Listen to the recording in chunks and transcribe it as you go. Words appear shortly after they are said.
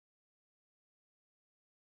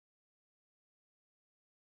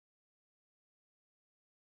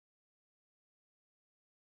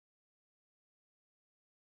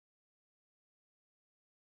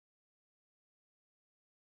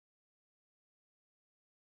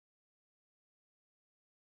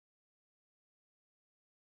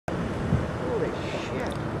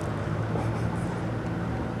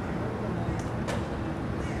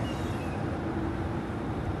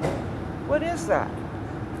What is that?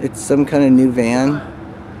 It's some kind of new van.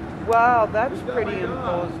 Wow, that's pretty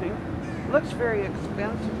imposing. Looks very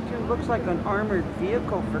expensive too. Looks like an armored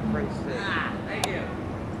vehicle, for Christ's sake. Thank you.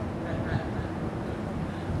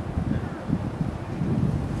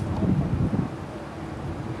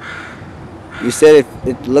 You said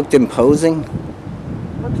it looked imposing?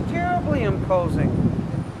 Looks terribly imposing.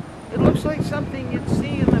 It looks like something you'd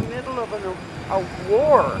see in the middle of a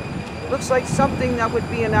war. Looks like something that would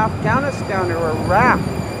be in Afghanistan or Iraq,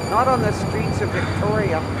 not on the streets of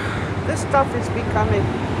Victoria. This stuff is becoming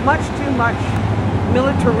much too much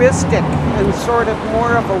militaristic and sort of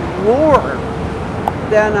more of a war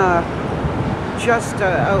than just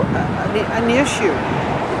an issue.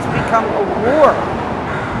 It's become a war.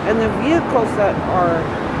 And the vehicles that are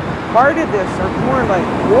part of this are more like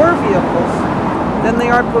war vehicles than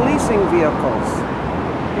they are policing vehicles.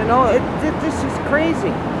 You know, this is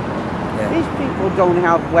crazy. Yeah. These people don't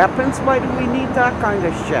have weapons. Why do we need that kind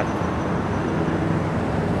of shit?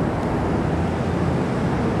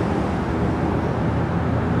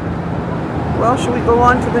 Well, should we go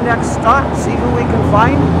on to the next stop, see who we can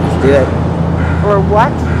find? Let's do it. Or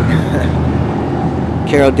what?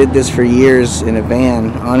 Carol did this for years in a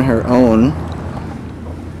van on her own.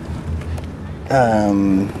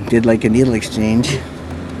 Did like a needle exchange. Do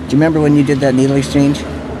you remember when you did that needle exchange?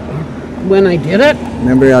 When I did it?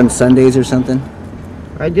 Remember on Sundays or something?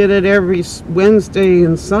 I did it every Wednesday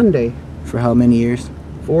and Sunday. For how many years?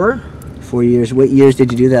 4? 4 years. What years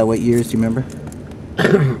did you do that? What years do you remember?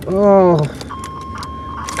 Oh,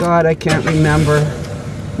 God, I can't remember.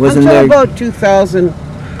 Wasn't Until there about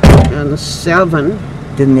 2007.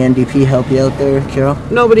 Didn't the NDP help you out there, Carol?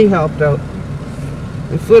 Nobody helped out.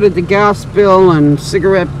 I footed the gas bill and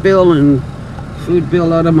cigarette bill and food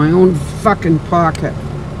bill out of my own fucking pocket.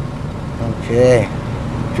 Okay.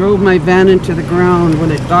 Drove my van into the ground.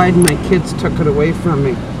 When it died, my kids took it away from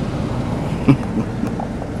me.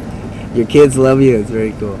 Your kids love you. It's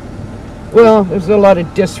very cool. Well, there's a lot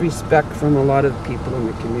of disrespect from a lot of people in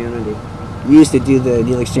the community. You used to do the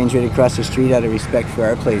needle exchange right across the street out of respect for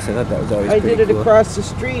our place. I thought that was always pretty cool. I did it across the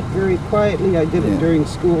street very quietly. I did it during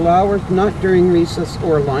school hours, not during recess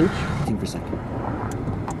or lunch. 15%.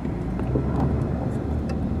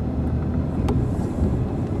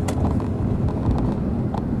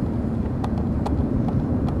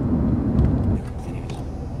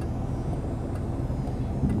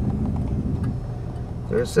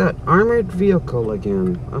 There's that armored vehicle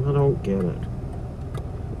again. I don't get it.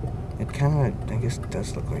 It kind of, I guess,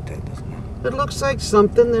 does look like that, doesn't it? It looks like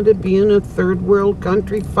something that'd be in a third world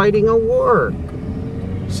country fighting a war.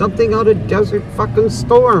 Something out of Desert fucking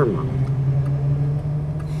Storm.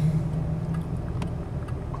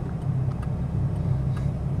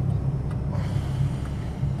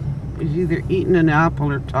 He's either eating an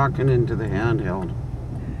apple or talking into the handheld.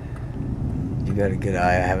 You got a good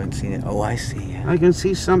eye. I haven't seen it. Oh, I see. I can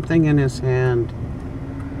see something in his hand.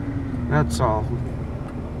 That's all.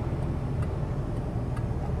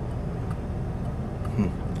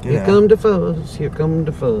 Here come the fuzz. Here come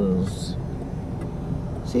the fuzz.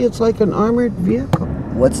 See, it's like an armored vehicle.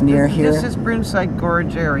 What's near here? This is Burnside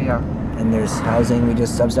Gorge area. And there's housing. We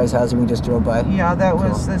just subsidized housing. We just drove by. Yeah, that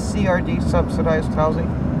was the CRD subsidized housing.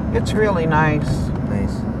 It's really nice.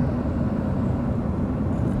 Nice.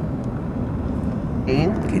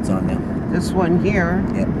 And It's on now. this one here.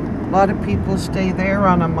 Yep. A lot of people stay there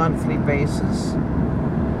on a monthly basis.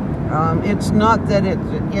 It's not that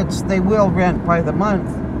they will rent by the month,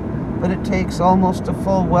 but it takes almost a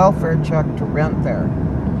full welfare check to rent there.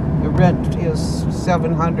 The rent is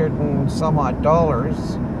 $700 and some odd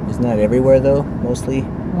dollars. Isn't that everywhere though? Mostly.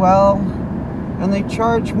 Well, and they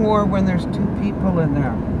charge more when there's 2 people in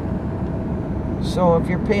there. So if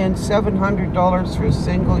you're paying $700 for a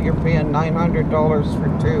single, you're paying $900 for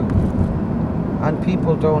 2. And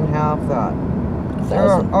people don't have that.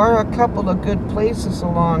 There are a couple of good places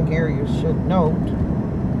along here you should note.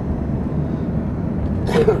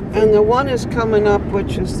 And the one is coming up,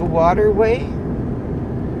 which is the Waterway.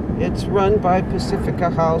 It's run by Pacifica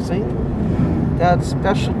Housing. That's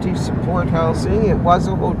specialty support housing. It was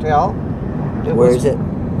a hotel. Where is it?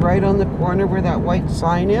 Right on the corner where that white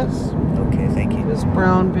sign is. Okay, thank you. This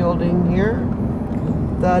brown building here.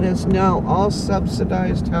 That is now all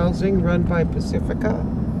subsidized housing run by Pacifica.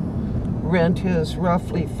 Rent is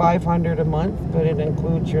roughly $500 a month, but it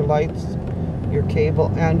includes your lights, your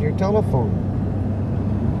cable, and your telephone.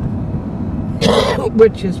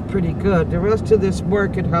 Which is pretty good. The rest of this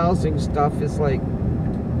market housing stuff is like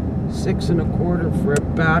 $6 1/4 for a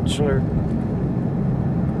bachelor.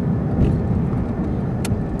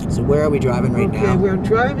 So where are we driving right now? Okay, we're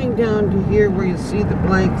driving down to here where you see the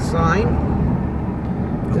blank sign.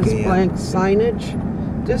 This Okay, blank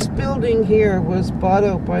signage. This building here was bought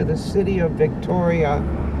out by the city of Victoria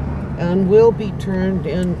and will be turned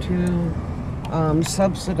into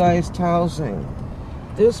subsidized housing.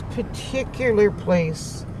 This particular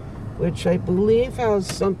place, which I believe has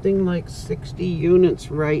something like 60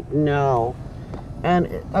 units right now,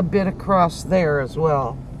 and a bit across there as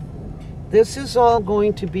well. This is all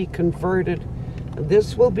going to be converted.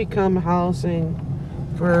 This will become housing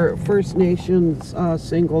for First Nations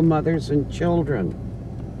single mothers and children.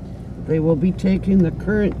 They will be taking the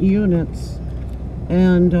current units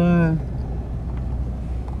and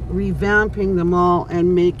revamping them all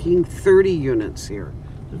and making 30 units here.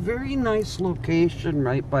 A very nice location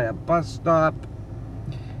right by a bus stop.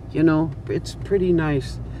 You know, it's pretty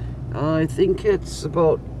nice. I think it's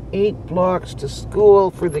about 8 blocks to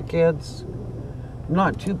school for the kids.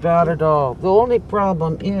 Not too bad at all. The only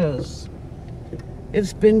problem is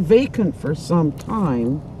it's been vacant for some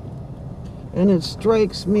time, and it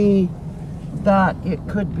strikes me that it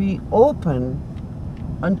could be open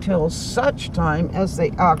until such time as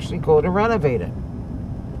they actually go to renovate it.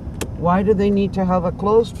 Why do they need to have it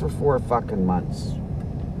closed for 4 fucking months?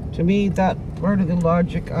 To me, that part of the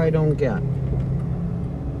logic I don't get.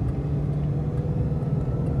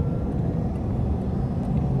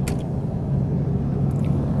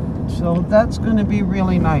 So that's going to be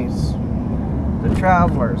really nice. The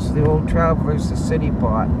Travelers, the old Travelers the city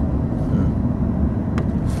bought.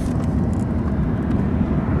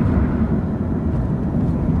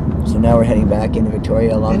 So now we're heading back into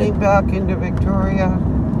Victoria along Heading back into Victoria.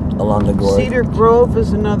 along the gorge. Cedar Grove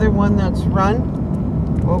is another one that's run.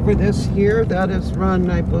 Over this here, that is run,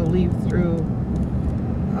 I believe, through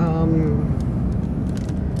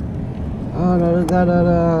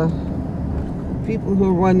people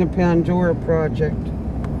who run the Pandora project.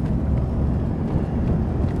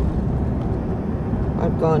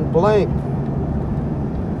 I've gone blank.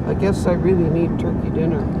 I guess I really need turkey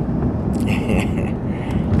dinner.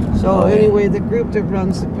 So anyway, the group that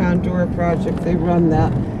runs the Pandora project, they run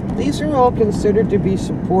that. These are all considered to be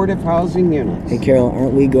supportive housing units. Hey Carol,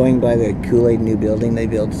 aren't we going by the Kool-Aid new building they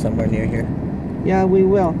built somewhere near here? Yeah, we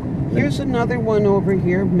will. Here's another one over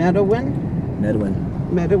here, Meadowin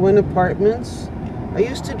Apartments. I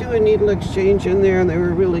used to do a needle exchange in there, and they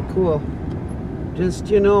were really cool. Just,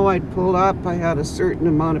 you know, I'd pull up, I had a certain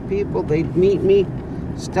amount of people, they'd meet me,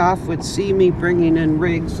 staff would see me bringing in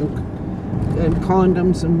rigs and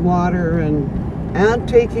condoms and water and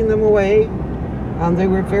taking them away. They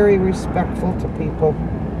were very respectful to people.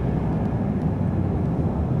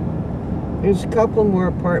 There's a couple more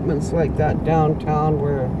apartments like that downtown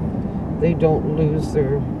where they don't lose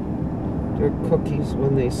their cookies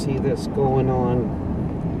when they see this going on.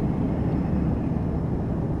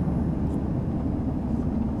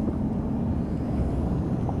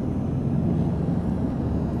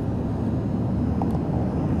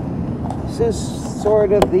 This is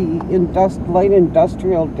sort of the light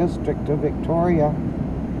industrial district of Victoria.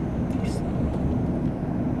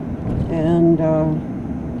 And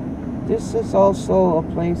this is also a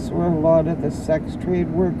place where a lot of the sex trade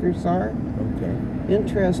workers are. Okay.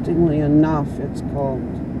 Interestingly enough, it's called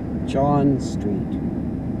John Street.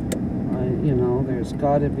 You know, there's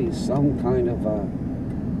got to be some kind of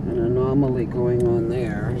an anomaly going on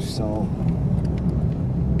there, so,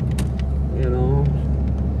 you know.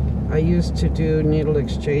 I used to do needle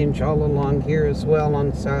exchange all along here as well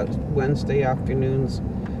on Wednesday afternoons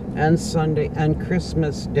and Sunday and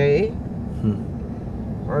Christmas Day.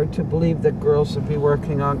 Hard to believe that girls would be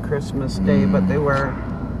working on Christmas Day, but they were.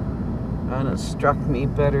 And it struck me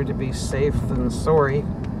better to be safe than sorry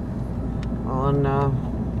on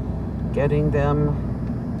getting them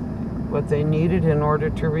what they needed in order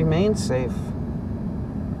to remain safe.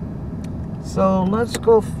 So let's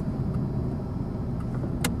go.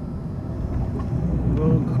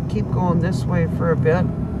 We'll keep going this way for a bit.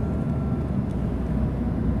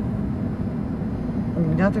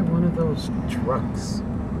 Another one of those trucks.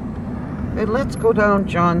 Hey, let's go down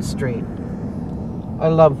John Street. I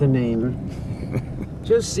love the name.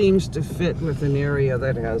 Just seems to fit with an area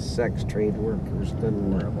that has sex trade workers.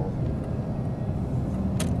 Adorable.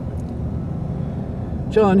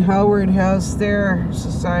 John Howard has their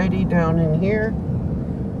society down in here.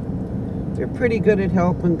 They're pretty good at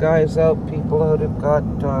helping guys out, people out who've got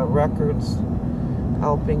records,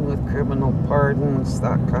 helping with criminal pardons,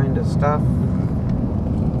 that kind of stuff.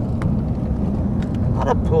 A lot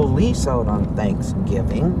of police out on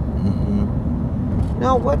Thanksgiving.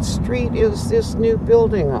 Now, what street is this new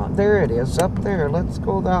building on? There it is, up there. Let's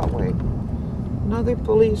go that way. Another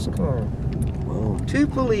police car. Whoa. 2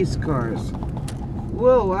 police cars.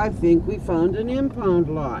 Whoa, I think we found an impound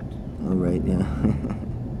lot. Oh, right, yeah.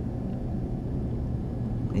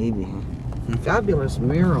 Maybe. Fabulous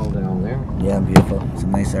mural down there. Yeah, beautiful. Some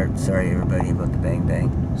nice art. Sorry, everybody, about the bang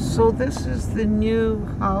bang. So this is the new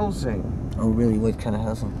housing. Oh, really? What kind of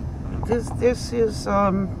housing? This is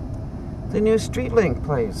the new StreetLink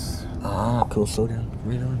place. Ah, cool. Slow down.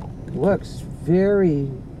 Right on. Looks very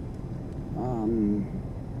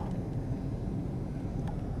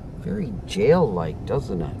very jail-like,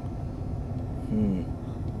 doesn't it? I mean,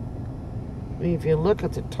 if you look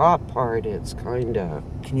at the top part, it's kind of...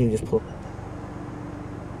 Can you just pull?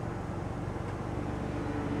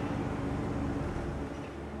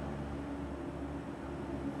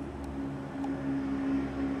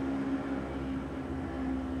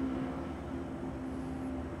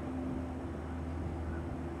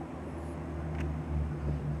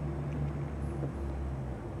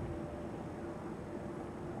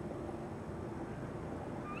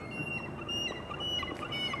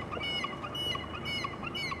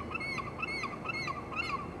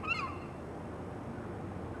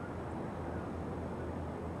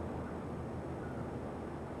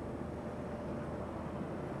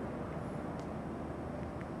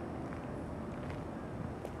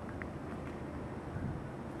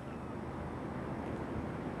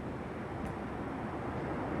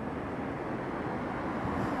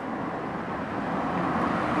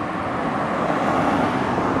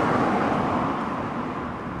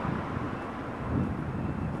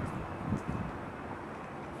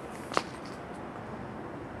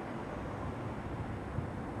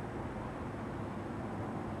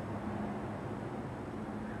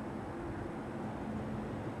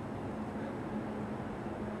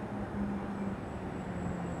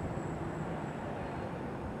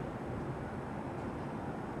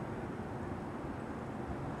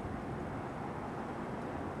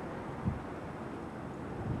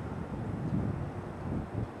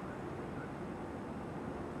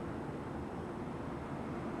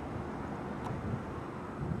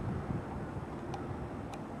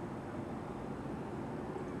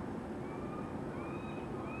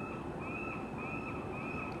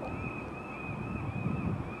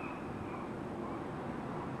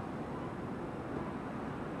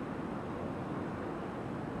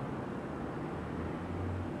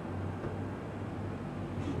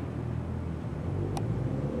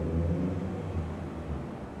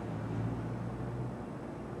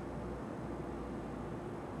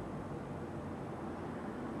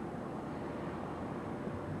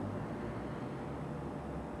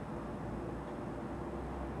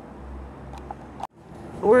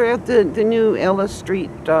 We're at the new Ellis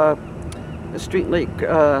Street, StreetLink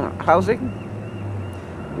housing.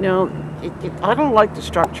 Now, I don't like the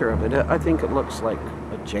structure of it. I think it looks like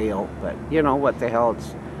a jail, but you know what the hell.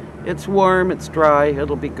 It's warm, it's dry,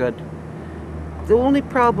 it'll be good. The only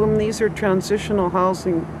problem, these are transitional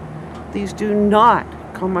housing. These do not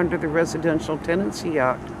come under the Residential Tenancy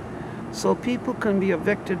Act. So people can be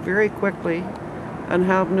evicted very quickly and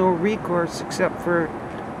have no recourse except for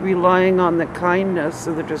relying on the kindness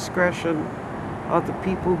or the discretion of the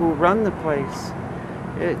people who run the place.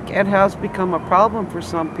 It has become a problem for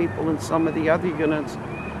some people in some of the other units,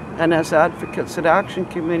 and as advocates at Action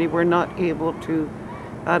Committee, we're not able to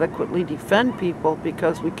adequately defend people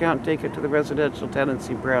because we can't take it to the residential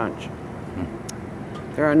tenancy branch.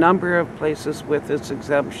 There are a number of places with this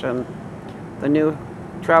exemption. The new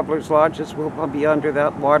Travelers Lodges will be under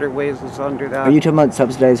that. Waterways is under that. Are you talking about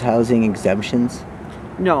subsidized housing exemptions?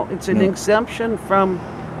 No, it's an exemption from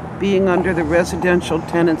being under the Residential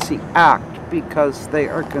Tenancy Act because they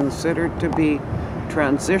are considered to be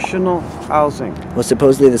transitional housing. Well,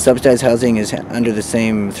 supposedly the subsidized housing is under the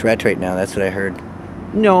same threat right now. That's what I heard.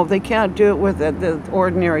 No, they can't do it with the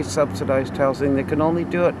ordinary subsidized housing. They can only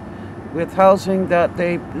do it with housing that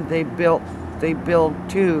they build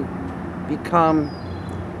to become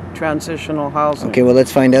transitional housing. Okay, well,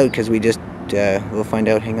 let's find out because we just we'll find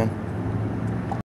out. Hang on.